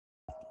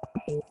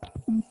Hi,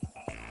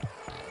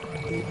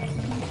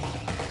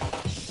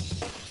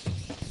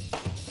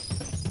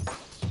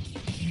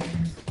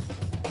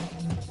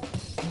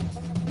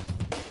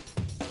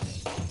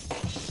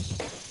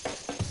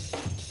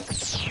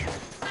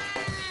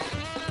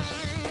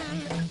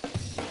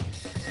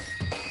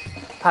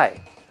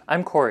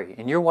 I'm Corey,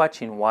 and you're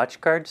watching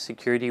WatchGuard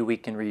Security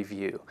Week in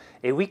Review,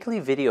 a weekly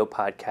video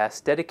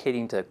podcast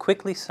dedicating to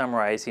quickly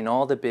summarizing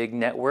all the big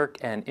network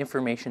and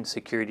information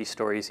security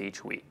stories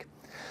each week.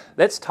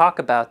 Let's talk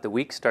about the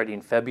week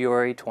starting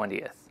February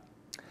 20th.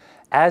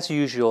 As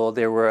usual,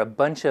 there were a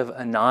bunch of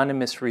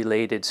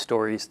anonymous-related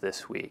stories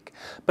this week,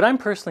 but I'm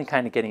personally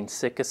kind of getting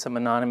sick of some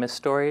anonymous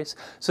stories,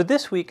 so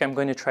this week I'm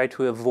going to try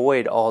to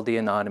avoid all the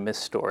anonymous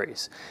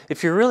stories.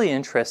 If you're really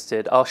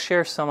interested, I'll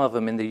share some of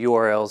them in the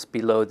URLs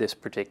below this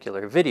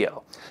particular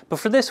video. But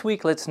for this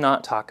week, let's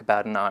not talk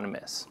about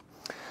anonymous.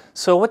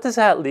 So what does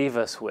that leave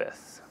us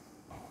with?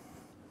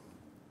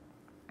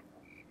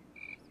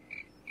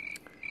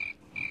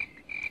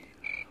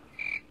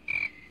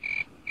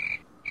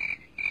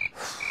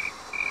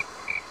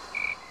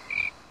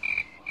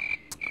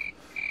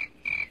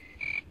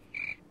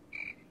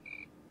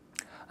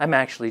 I'm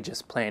actually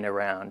just playing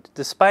around.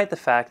 Despite the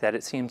fact that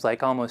it seems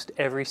like almost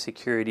every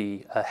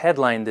security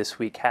headline this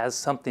week has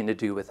something to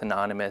do with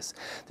anonymous,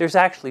 there's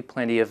actually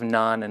plenty of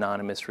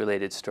non-anonymous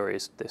related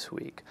stories this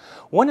week.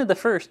 One of the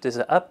first is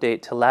an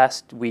update to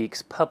last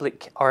week's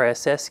public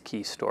RSS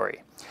key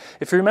story.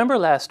 If you remember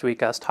last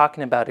week, I was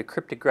talking about a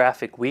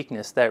cryptographic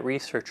weakness that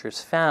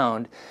researchers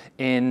found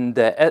in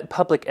the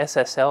public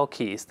SSL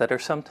keys that are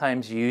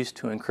sometimes used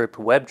to encrypt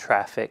web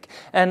traffic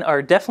and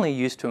are definitely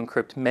used to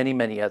encrypt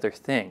many other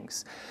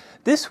things.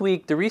 This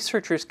week, the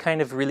researchers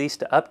kind of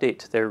released an update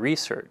to their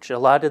research. A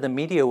lot of the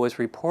media was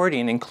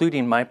reporting,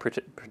 including my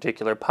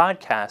particular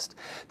podcast,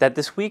 that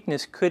this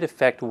weakness could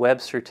affect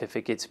web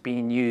certificates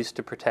being used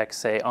to protect,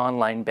 say,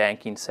 online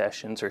banking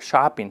sessions or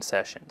shopping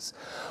sessions.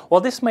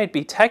 While this might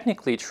be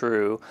technically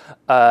true,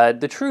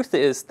 the truth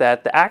is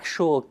that the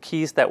actual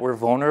keys that were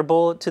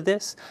vulnerable to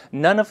this,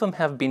 none of them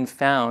have been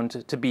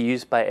found to be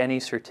used by any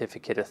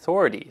certificate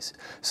authorities.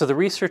 So the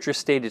researchers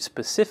stated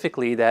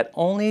specifically that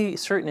only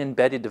certain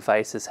embedded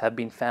devices have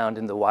been found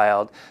in the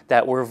wild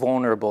that were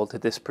vulnerable to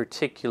this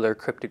particular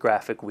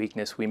cryptographic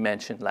weakness we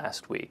mentioned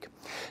last week.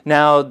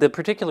 Now, the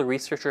particular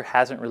researcher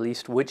hasn't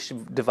released which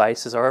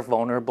devices are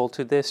vulnerable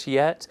to this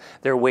yet.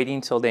 They're waiting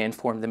till they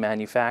inform the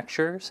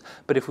manufacturers,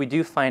 but if we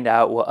do find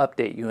out, we'll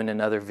update you in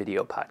another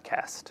video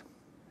podcast.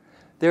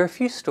 There are a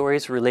few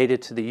stories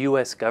related to the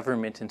U.S.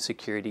 government and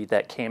security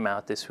that came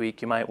out this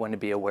week you might want to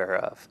be aware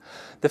of.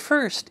 The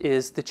first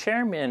is the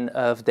chairman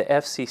of the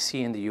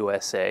FCC in the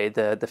USA,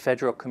 the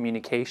Federal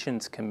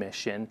Communications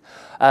Commission,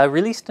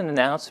 released an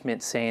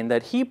announcement saying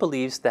that he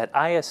believes that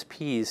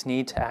ISPs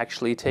need to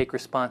actually take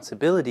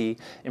responsibility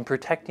in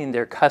protecting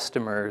their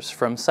customers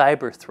from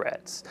cyber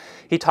threats.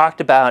 He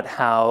talked about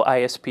how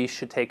ISPs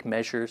should take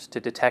measures to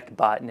detect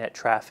botnet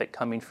traffic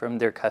coming from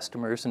their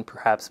customers and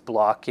perhaps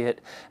block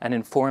it and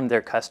inform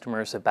their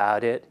customers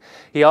about it.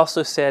 He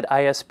also said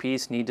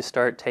ISPs need to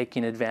start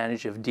taking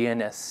advantage of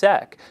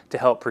DNSSEC to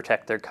help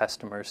protect their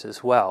customers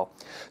as well.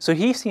 So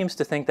he seems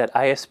to think that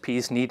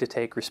ISPs need to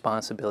take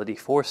responsibility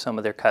for some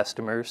of their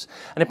customers,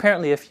 and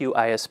apparently a few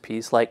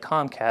ISPs like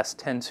Comcast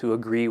tend to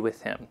agree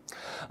with him.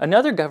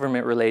 Another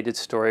government-related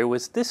story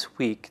was this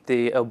week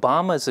the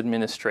Obama's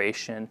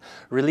administration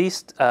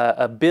released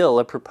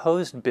a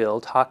proposed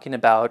bill talking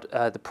about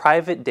the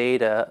private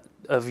data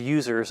of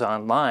users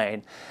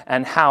online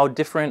and how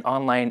different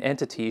online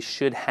entities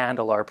should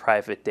handle our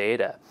private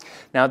data.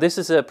 Now, this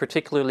is a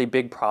particularly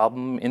big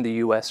problem in the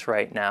US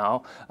right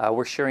now.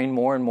 We're sharing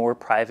more and more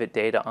private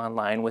data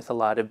online with a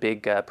lot of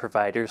big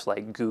providers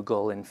like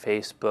Google and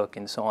Facebook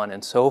and so on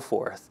and so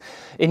forth.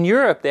 In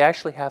Europe, they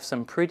actually have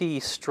some pretty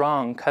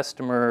strong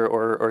customer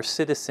or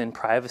citizen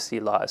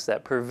privacy laws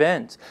that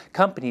prevent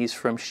companies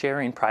from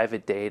sharing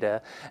private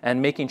data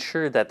and making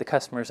sure that the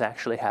customers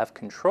actually have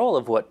control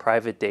of what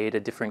private data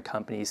different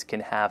companies can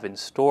have in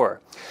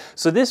store.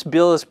 So this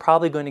bill is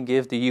probably going to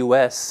give the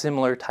U.S.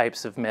 similar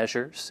types of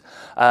measures.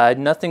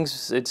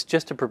 It's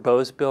just a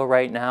proposed bill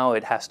right now.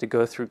 It has to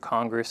go through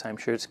Congress. I'm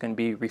sure it's going to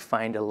be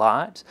refined a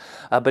lot.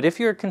 But if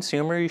you're a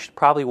consumer, you should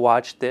probably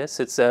watch this.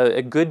 It's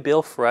a good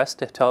bill for us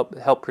to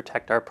help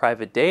protect our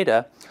private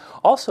data.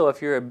 Also,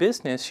 if you're a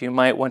business, you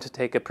might want to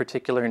take a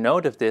particular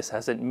note of this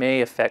as it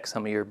may affect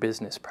some of your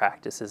business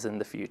practices in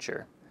the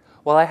future.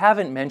 While I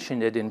haven't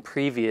mentioned it in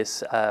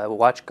previous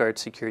WatchGuard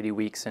Security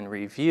Weeks in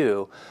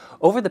Review,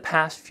 over the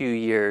past few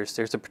years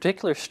there's a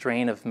particular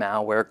strain of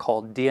malware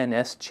called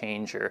DNS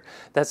Changer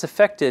that's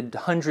affected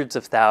hundreds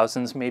of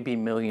thousands, maybe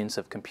millions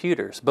of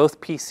computers,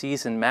 both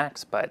PCs and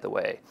Macs, by the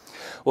way.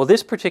 Well,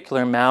 this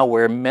particular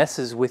malware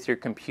messes with your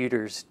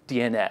computer's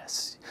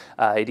DNS.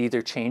 It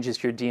either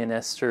changes your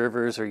DNS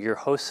servers or your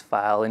host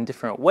file in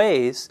different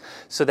ways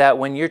so that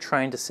when you're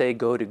trying to, say,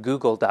 go to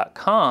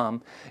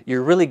google.com,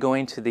 you're really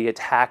going to the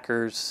attacker's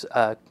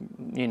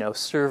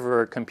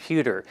server or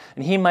computer.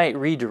 And he might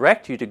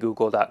redirect you to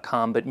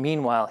google.com, but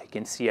meanwhile, he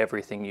can see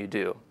everything you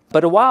do.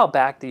 But a while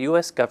back, the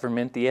US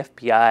government, the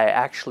FBI,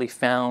 actually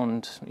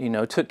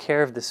took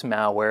care of this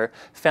malware,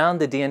 found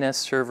the DNS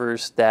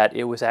servers that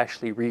it was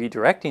actually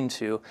redirecting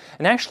to,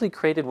 and actually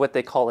created what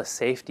they call a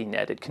safety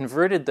net. It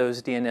converted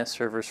those DNS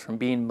servers from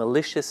being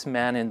malicious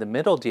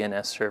man-in-the-middle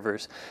DNS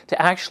servers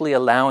to actually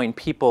allowing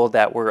people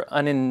that were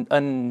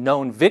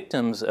unknown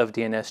victims of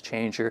DNS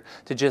Changer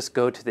to just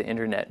go to the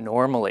internet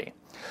normally.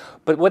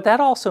 But what that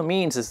also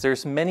means is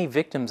there's many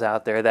victims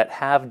out there that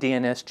have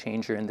DNS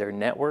Changer in their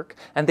network,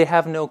 and they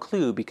have no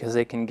clue because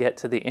they can get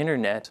to the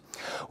internet.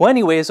 Well,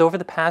 anyways, over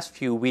the past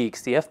few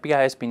weeks, the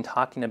FBI has been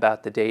talking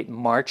about the date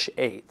March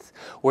 8th,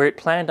 where it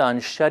planned on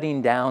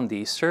shutting down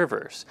these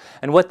servers.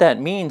 And what that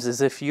means is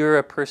if you're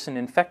a person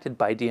infected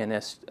by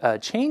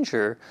DNS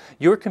Changer,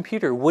 your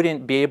computer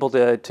wouldn't be able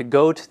to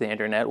go to the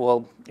internet.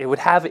 Well, it would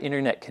have an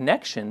internet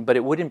connection, but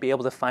it wouldn't be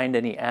able to find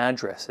any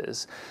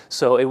addresses.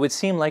 So it would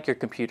seem like your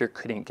computer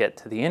couldn't get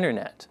to the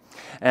internet.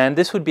 And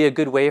this would be a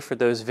good way for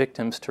those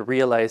victims to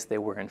realize they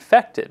were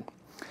infected.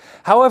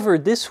 However,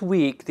 this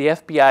week, the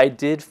FBI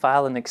did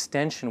file an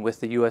extension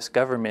with the US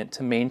government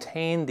to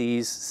maintain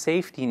these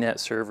safety net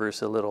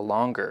servers a little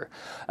longer.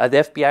 The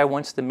FBI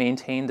wants to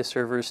maintain the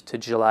servers to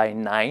July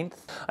 9th.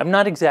 I'm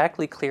not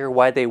exactly clear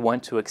why they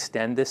want to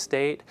extend this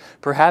date.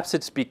 Perhaps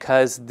it's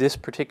because this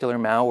particular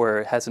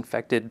malware has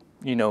infected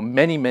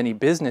many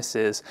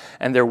businesses,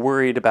 and they're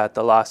worried about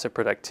the loss of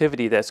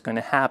productivity that's going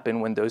to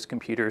happen when those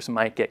computers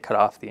might get cut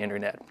off the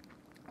internet.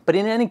 But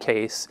in any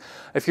case,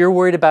 if you're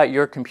worried about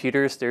your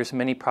computers, there's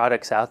many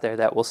products out there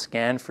that will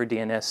scan for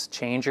DNS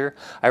Changer.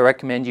 I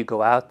recommend you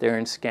go out there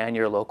and scan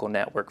your local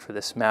network for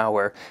this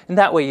malware, and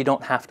that way you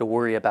don't have to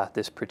worry about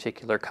this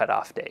particular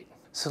cutoff date.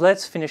 So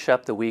let's finish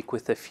up the week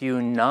with a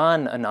few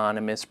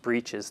non-anonymous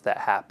breaches that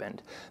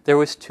happened. There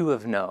was two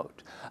of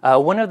note.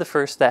 One of the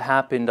first that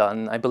happened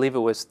on, I believe it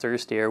was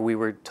Thursday, or we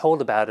were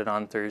told about it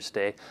on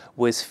Thursday,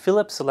 was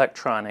Philips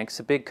Electronics,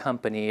 a big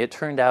company. It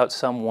turned out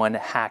someone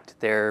hacked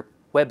their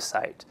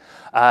website.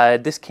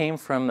 This came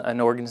from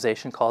an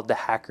organization called the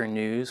Hacker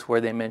News,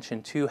 where they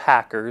mentioned two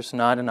hackers,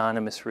 not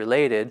anonymous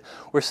related,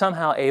 were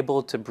somehow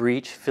able to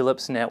breach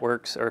Philips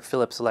Networks or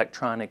Philips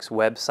Electronics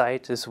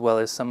website, as well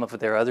as some of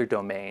their other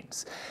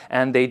domains.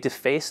 And they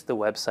defaced the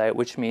website,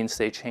 which means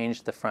they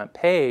changed the front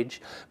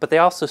page, but they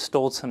also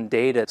stole some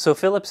data. So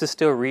Philips is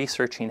still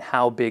researching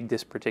how big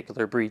this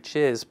particular breach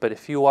is, but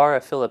if you are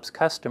a Philips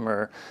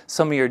customer,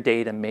 some of your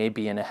data may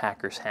be in a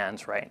hacker's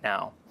hands right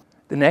now.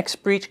 The next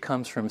breach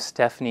comes from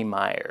Stephanie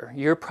Meyer.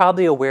 You're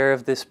probably aware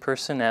of this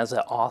person as an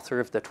author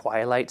of the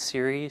Twilight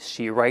series.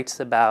 She writes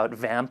about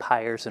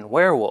vampires and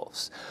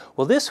werewolves.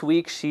 Well, this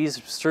week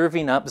she's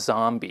serving up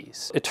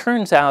zombies. It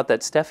turns out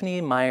that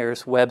Stephanie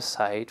Meyer's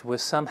website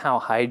was somehow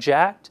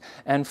hijacked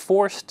and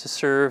forced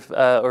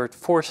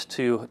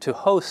to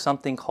host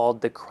something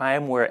called the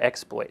Crimeware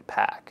Exploit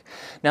Pack.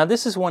 Now,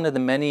 this is one of the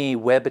many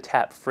web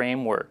attack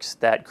frameworks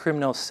that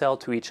criminals sell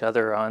to each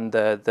other on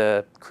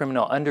the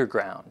criminal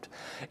underground.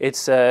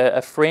 It's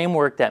a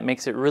framework that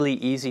makes it really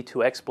easy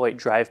to exploit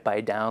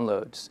drive-by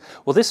downloads.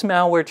 Well, this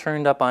malware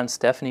turned up on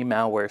Stephanie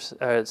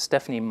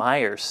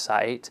Meyer's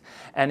site,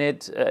 and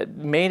it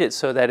made it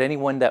so that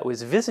anyone that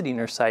was visiting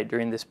her site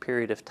during this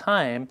period of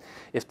time,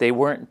 if they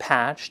weren't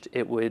patched,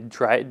 it would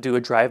do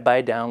a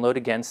drive-by download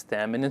against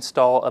them and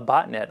install a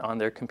botnet on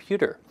their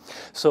computer.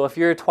 So if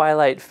you're a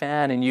Twilight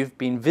fan and you've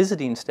been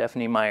visiting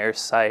Stephanie Meyer's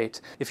site,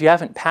 if you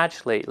haven't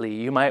patched lately,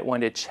 you might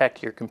want to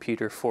check your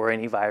computer for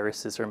any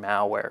viruses or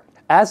malware.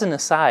 As an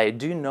aside,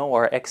 do know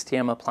our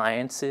XTM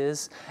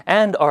appliances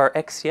and our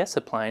XCS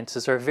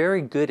appliances are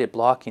very good at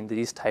blocking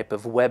these type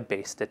of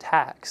web-based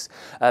attacks.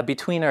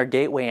 Between our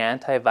gateway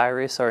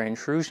antivirus, our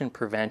intrusion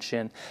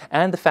prevention,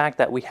 and the fact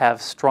that we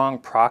have strong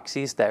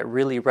proxies that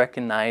really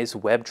recognize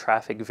web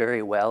traffic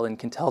very well and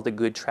can tell the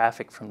good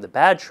traffic from the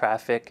bad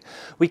traffic,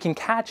 we can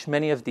catch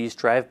many of these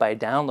drive-by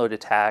download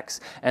attacks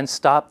and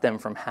stop them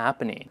from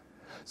happening.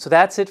 So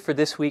that's it for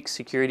this week's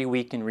Security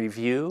Week in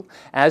Review.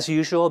 As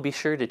usual, be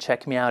sure to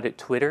check me out at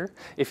Twitter.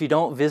 If you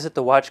don't visit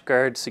the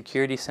WatchGuard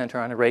Security Center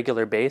on a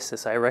regular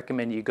basis, I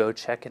recommend you go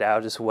check it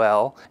out as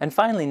well. And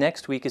finally,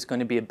 next week is going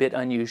to be a bit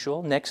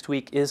unusual. Next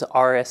week is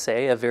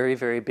RSA, a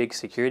very big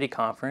security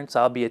conference.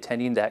 I'll be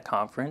attending that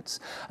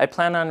conference. I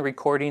plan on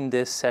recording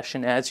this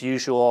session as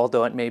usual,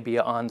 although it may be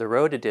an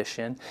on-the-road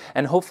edition,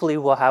 and hopefully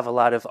we'll have a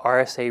lot of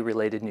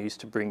RSA-related news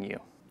to bring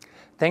you.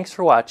 Thanks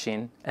for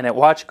watching, and at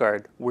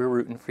WatchGuard, we're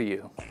rooting for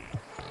you.